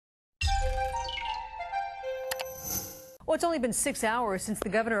Well, it's only been 6 hours since the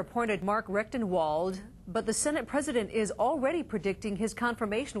governor appointed Mark Recktenwald, but the Senate president is already predicting his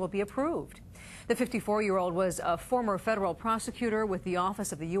confirmation will be approved. The 54-year-old was a former federal prosecutor with the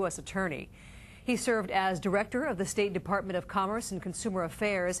Office of the U.S. Attorney. He served as director of the State Department of Commerce and Consumer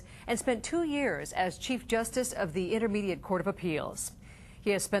Affairs and spent 2 years as Chief Justice of the Intermediate Court of Appeals.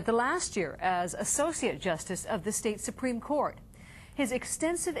 He has spent the last year as Associate Justice of the State Supreme Court. His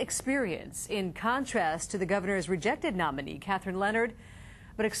extensive experience in contrast to the governor's rejected nominee, Catherine Leonard.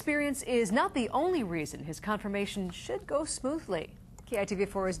 But experience is not the only reason his confirmation should go smoothly.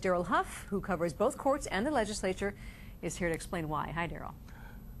 KITV4's Daryl Huff, who covers both courts and the legislature, is here to explain why. Hi, Daryl.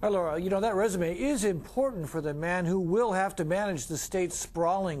 Hi, Laura. You know, that resume is important for the man who will have to manage the state's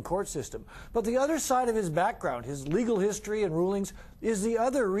sprawling court system. But the other side of his background, his legal history and rulings, is the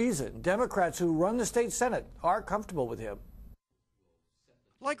other reason Democrats who run the state Senate are comfortable with him.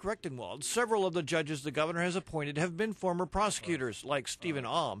 Like Recktenwald, several of the judges the governor has appointed have been former prosecutors, like Stephen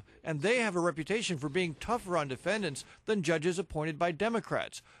Alm, and they have a reputation for being tougher on defendants than judges appointed by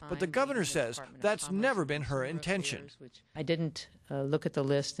Democrats. But the governor says that's never been her intention. I didn't look at the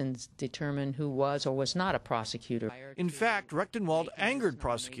list and determine who was or was not a prosecutor. In fact, Recktenwald angered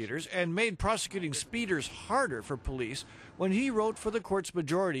prosecutors and made prosecuting speeders harder for police when he wrote for the court's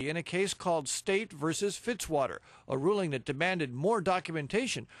majority in a case called State versus Fitzwater, a ruling that demanded more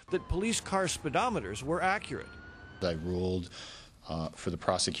documentation that police car speedometers were accurate. I ruled for the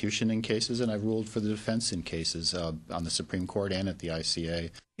prosecution in cases, and I ruled for the defense in cases on the Supreme Court and at the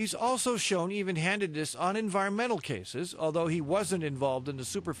ICA. He's also shown even-handedness on environmental cases, although he wasn't involved in the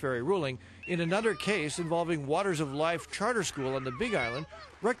Superferry ruling. In another case involving Waters of Life Charter School on the Big Island,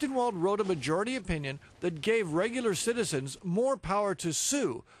 Recktenwald wrote a majority opinion that gave regular citizens more power to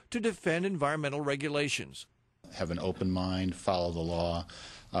sue to defend environmental regulations. Have an open mind, follow the law,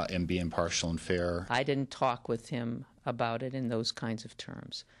 and be impartial and fair. I didn't talk with him about it in those kinds of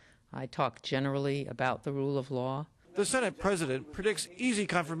terms. I talked generally about the rule of law. The Senate president predicts easy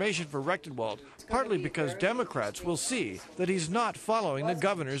confirmation for Recktenwald, partly because Democrats will see that he's not following the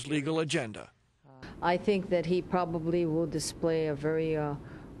governor's legal agenda. I think that he probably will display a very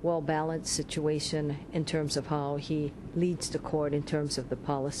well-balanced situation in terms of how he leads the court in terms of the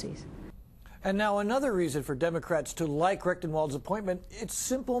policies. And now another reason for Democrats to like Recktenwald's appointment, it's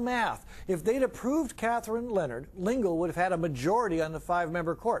simple math. If they'd approved Catherine Leonard, Lingle would have had a majority on the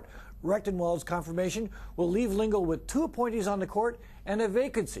 5-member court. Recktenwald's confirmation will leave Lingle with 2 appointees on the court and a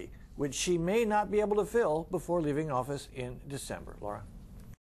vacancy, which she may not be able to fill before leaving office in December. Laura?